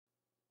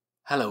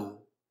Hello.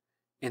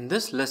 In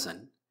this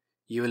lesson,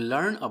 you will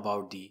learn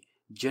about the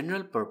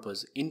general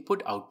purpose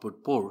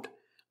input-output port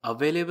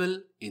available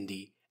in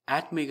the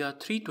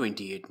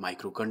ATMega328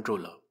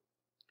 microcontroller.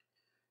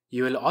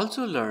 You will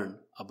also learn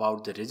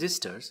about the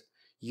registers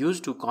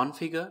used to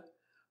configure,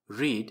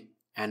 read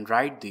and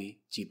write the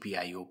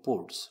GPIO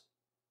ports.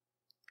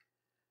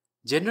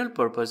 General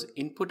purpose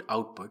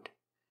input-output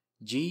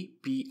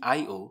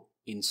GPIO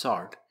in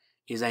short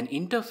is an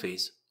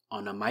interface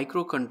on a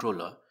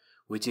microcontroller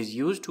which is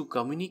used to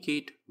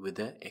communicate with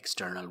the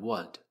external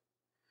world.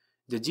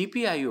 The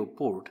GPIO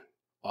port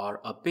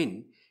or a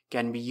pin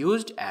can be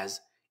used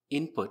as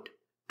input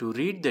to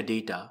read the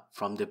data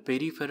from the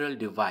peripheral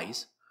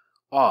device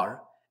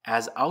or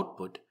as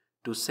output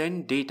to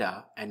send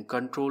data and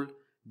control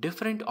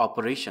different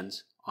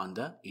operations on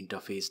the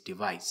interface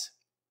device.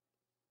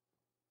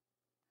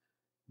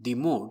 The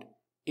mode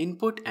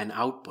input and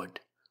output,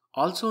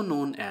 also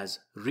known as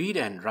read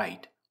and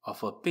write,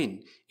 of a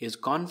pin is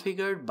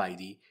configured by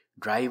the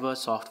driver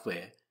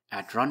software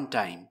at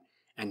runtime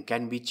and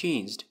can be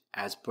changed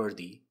as per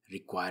the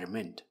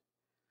requirement.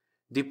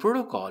 The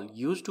protocol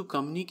used to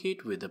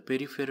communicate with the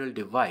peripheral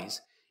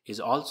device is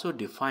also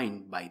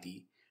defined by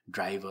the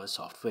driver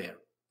software.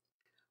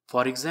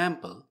 For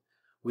example,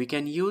 we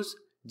can use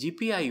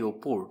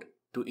GPIO port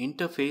to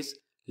interface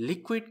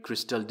liquid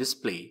crystal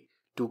display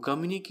to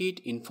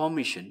communicate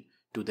information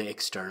to the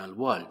external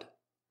world.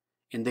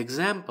 In the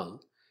example,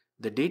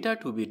 the data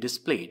to be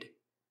displayed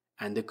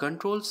and the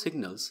control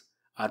signals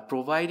are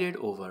provided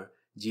over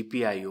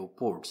GPIO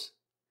ports,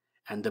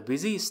 and the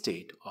busy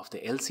state of the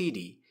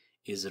LCD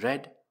is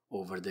read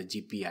over the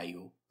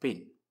GPIO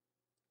pin.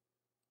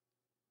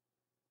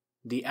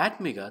 The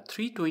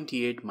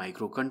ATMega328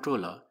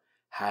 microcontroller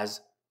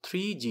has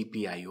 3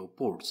 GPIO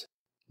ports,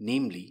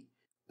 namely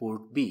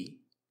Port B,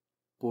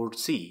 Port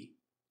C,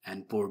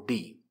 and Port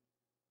D.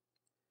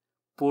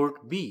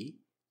 Port B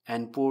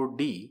and Port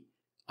D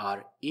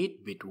are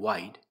 8-bit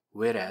wide,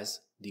 whereas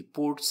the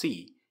Port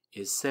C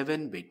is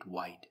 7-bit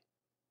wide.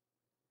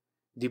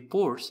 The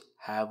ports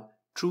have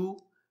true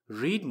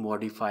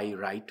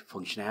read-modify-write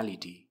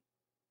functionality.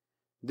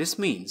 This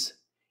means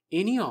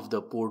any of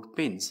the port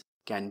pins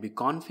can be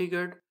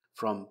configured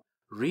from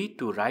read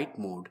to write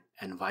mode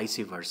and vice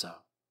versa.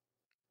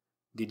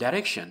 The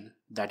direction,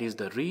 that is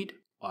the read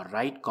or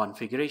write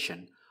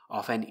configuration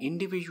of an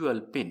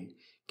individual pin,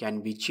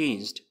 can be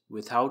changed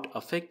without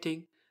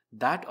affecting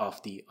that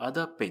of the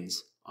other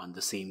pins on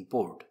the same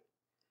port.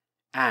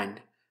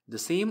 And the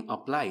same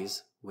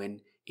applies when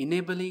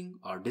enabling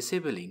or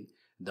disabling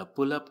the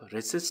pull-up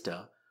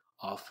resistor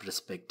of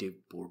respective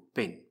port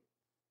pin.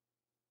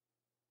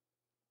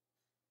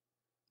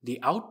 The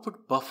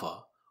output buffer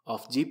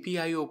of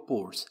GPIO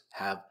ports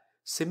have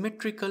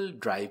symmetrical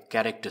drive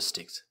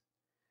characteristics.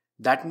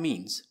 That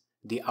means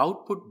the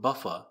output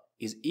buffer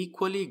is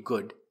equally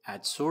good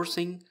at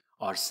sourcing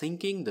or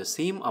sinking the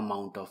same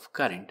amount of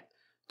current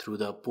through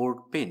the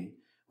port pin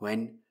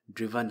when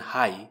driven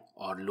high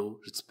or low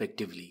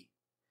respectively.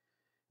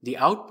 The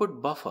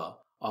output buffer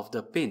of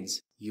the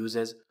pins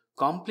uses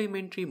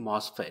complementary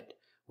MOSFET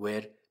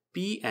where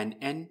P and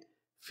N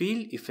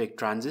field effect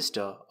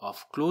transistor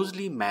of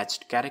closely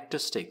matched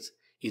characteristics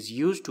is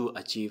used to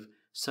achieve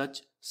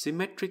such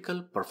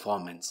symmetrical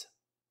performance.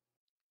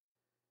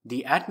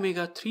 The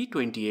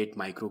ATMega328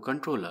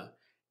 microcontroller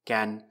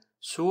can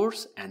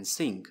source and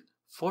sink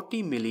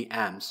 40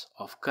 milliamps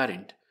of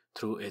current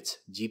through its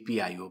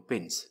GPIO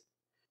pins.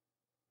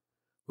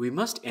 We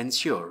must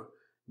ensure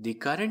the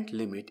current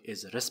limit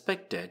is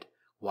respected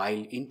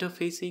while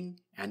interfacing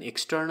an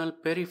external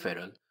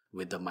peripheral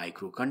with the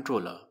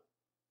microcontroller.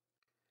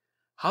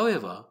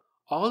 However,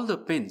 all the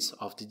pins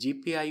of the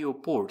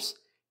GPIO ports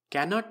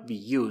cannot be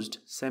used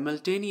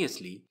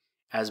simultaneously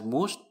as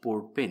most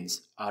port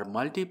pins are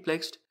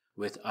multiplexed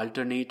with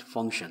alternate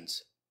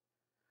functions.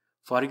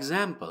 For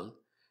example,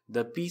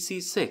 the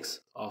PC6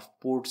 of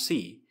port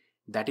C,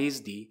 that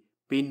is the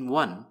pin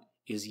 1,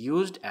 is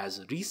used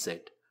as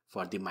reset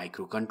for the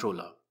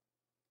microcontroller.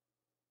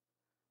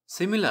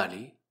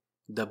 Similarly,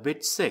 the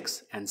bit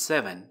 6 and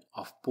 7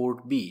 of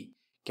port B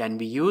can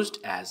be used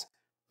as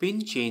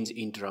pin change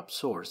interrupt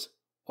source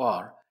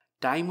or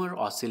timer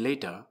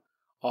oscillator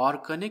or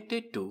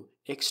connected to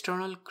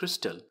external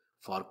crystal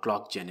for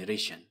clock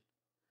generation.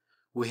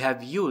 We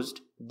have used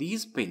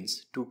these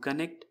pins to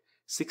connect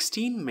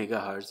 16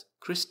 MHz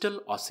crystal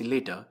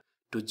oscillator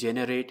to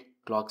generate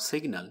clock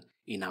signal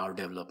in our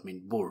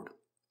development board.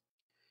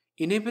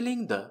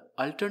 Enabling the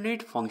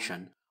alternate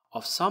function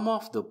of some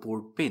of the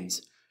port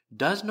pins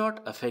does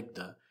not affect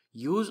the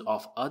use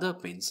of other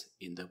pins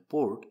in the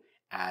port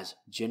as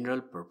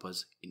general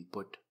purpose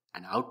input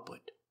and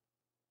output.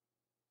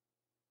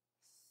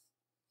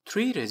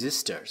 3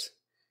 registers,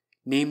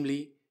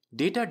 namely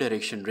data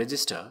direction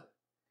register,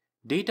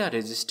 data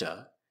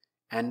register,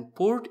 and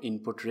port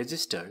input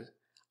register,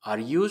 are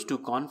used to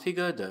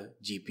configure the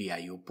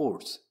GPIO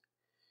ports.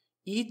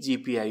 Each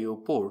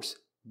GPIO ports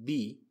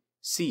B,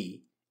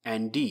 C,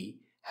 and D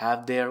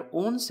have their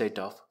own set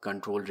of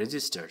control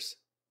registers.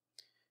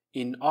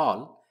 In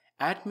all,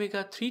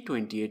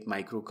 ATMega328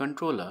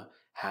 microcontroller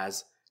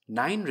has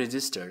 9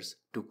 registers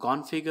to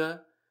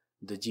configure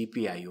the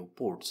GPIO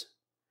ports.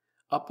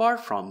 Apart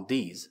from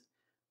these,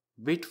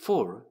 bit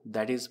 4,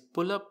 that is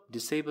Pullup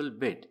Disable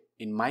bit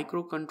in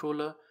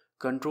microcontroller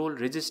control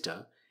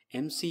register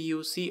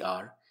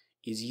MCU-CR,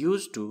 is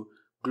used to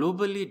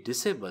globally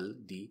disable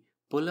the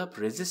pull-up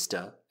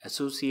register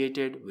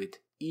associated with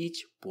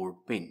each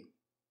port pin.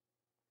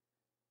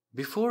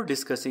 Before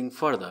discussing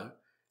further,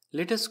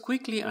 let us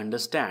quickly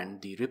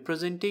understand the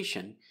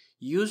representation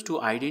used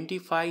to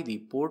identify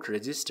the port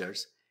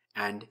registers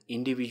and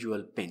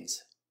individual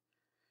pins.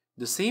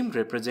 The same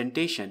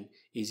representation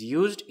is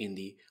used in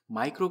the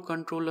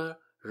microcontroller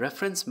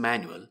reference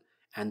manual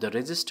and the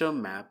register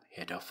map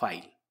header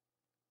file.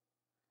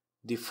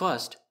 The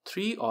first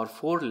 3 or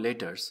 4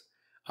 letters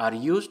are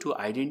used to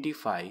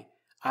identify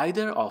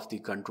either of the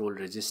control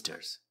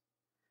registers.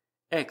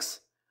 X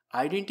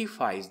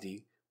identifies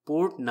the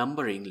port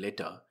numbering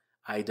letter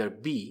either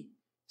B,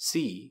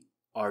 C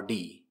or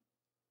D,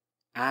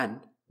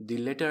 and the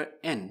letter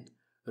N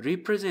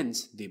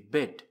represents the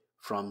bit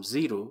from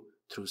 0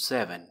 through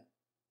 7.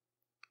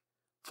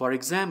 For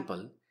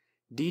example,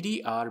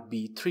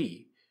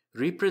 DDR-B3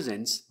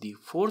 represents the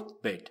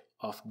 4th bit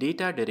of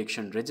data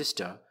direction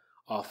register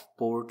of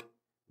port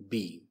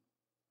B.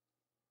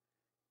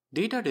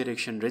 Data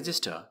direction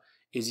register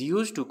is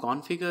used to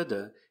configure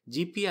the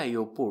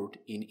GPIO port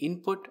in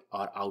input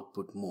or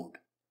output mode.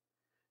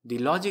 The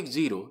logic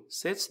 0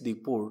 sets the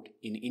port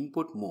in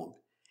input mode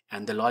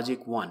and the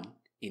logic 1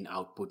 in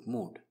output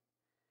mode.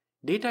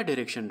 Data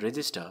direction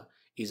register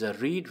is a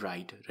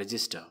read-write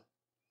register.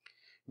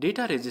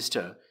 Data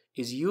register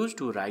is used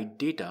to write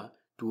data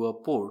to a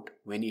port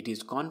when it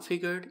is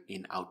configured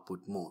in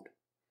output mode.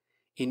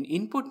 In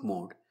input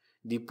mode,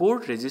 the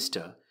port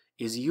register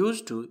is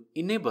used to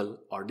enable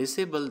or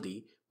disable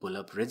the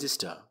pull-up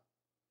register.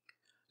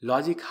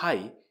 Logic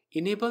high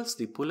enables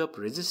the pull-up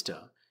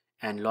register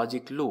and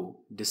logic low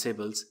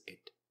disables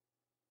it.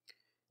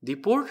 The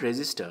port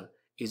register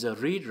is a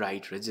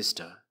read-write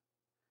register.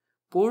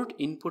 Port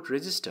input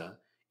register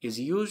is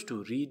used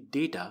to read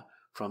data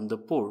from the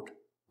port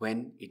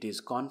when it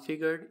is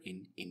configured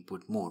in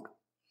input mode.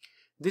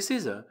 This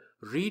is a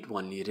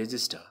read-only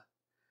register.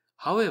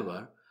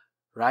 However,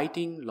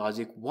 writing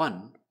logic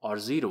 1 or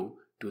 0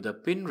 to the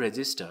pin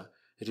register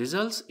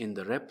results in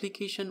the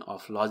replication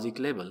of logic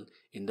level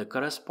in the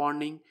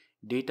corresponding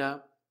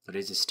data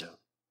register.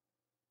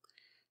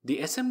 The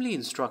assembly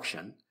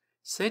instruction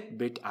set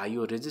bit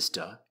IO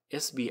register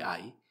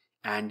SBI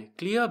and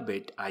clear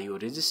bit IO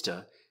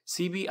register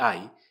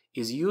CBI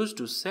is used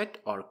to set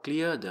or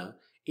clear the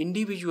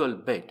individual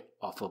bit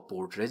of a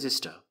port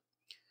register.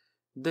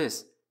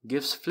 This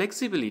gives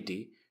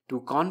flexibility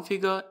to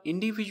configure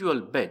individual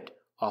bit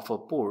of a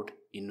port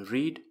in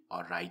read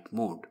or write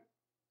mode.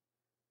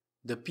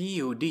 The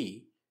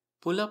POD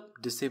Pullup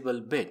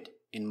Disable bit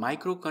in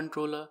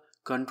microcontroller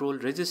control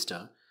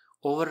register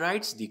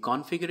overrides the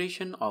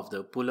configuration of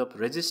the pull-up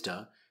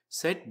register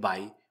set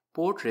by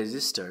port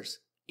registers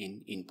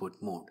in input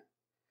mode.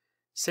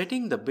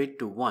 Setting the bit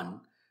to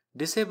 1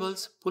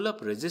 disables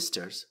pull-up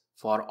registers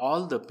for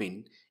all the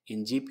pin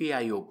in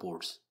GPIO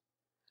ports.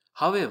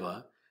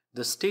 However,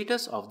 the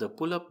status of the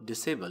pull-up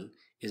disable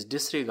is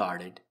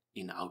disregarded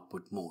in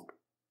output mode.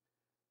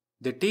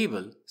 The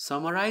table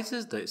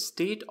summarizes the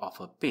state of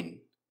a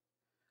pin,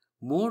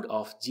 mode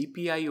of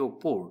GPIO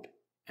port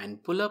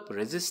and pull-up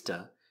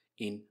register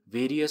in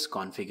various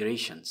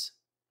configurations.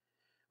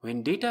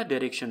 When data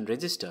direction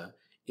register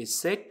is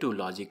set to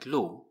logic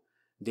low,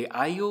 the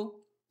IO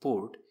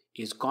port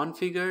is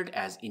configured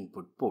as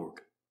input port.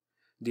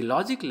 The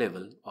logic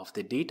level of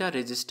the data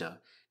register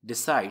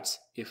decides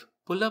if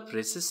pull-up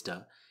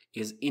register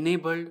is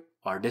enabled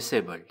or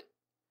disabled.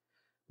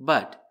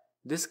 But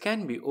this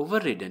can be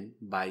overridden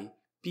by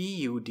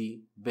PUD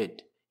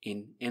bit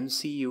in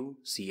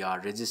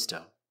MCU-CR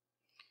register.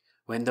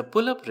 When the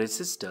pull-up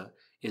register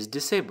is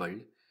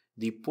disabled,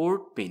 the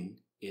port pin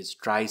is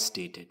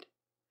tri-stated.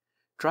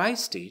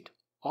 Tri-state,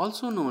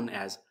 also known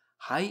as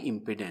high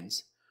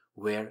impedance,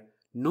 where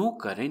no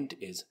current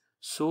is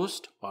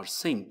sourced or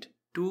synced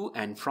to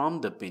and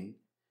from the pin,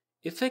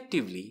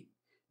 effectively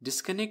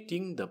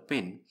disconnecting the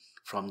pin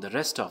from the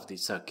rest of the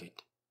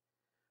circuit.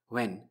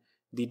 When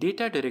the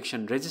data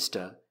direction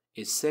register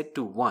is set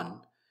to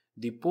 1,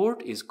 the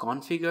port is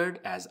configured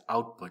as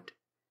output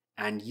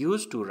and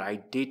used to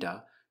write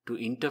data to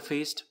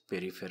interfaced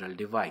peripheral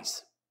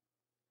device.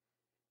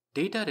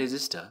 Data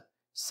register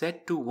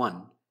set to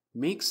 1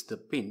 makes the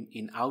pin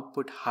in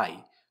output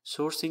high,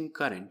 sourcing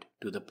current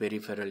to the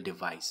peripheral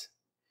device,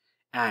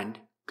 and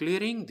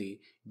clearing the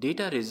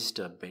data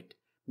register bit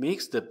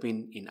makes the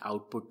pin in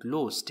output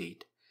low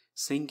state,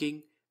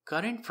 sinking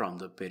current from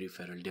the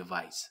peripheral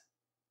device.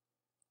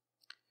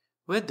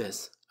 With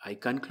this, I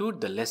conclude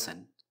the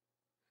lesson.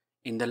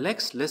 In the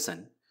next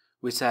lesson,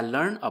 we shall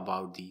learn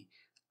about the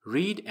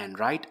read and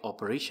write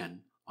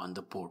operation on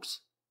the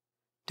ports.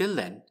 Till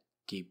then,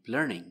 keep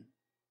learning.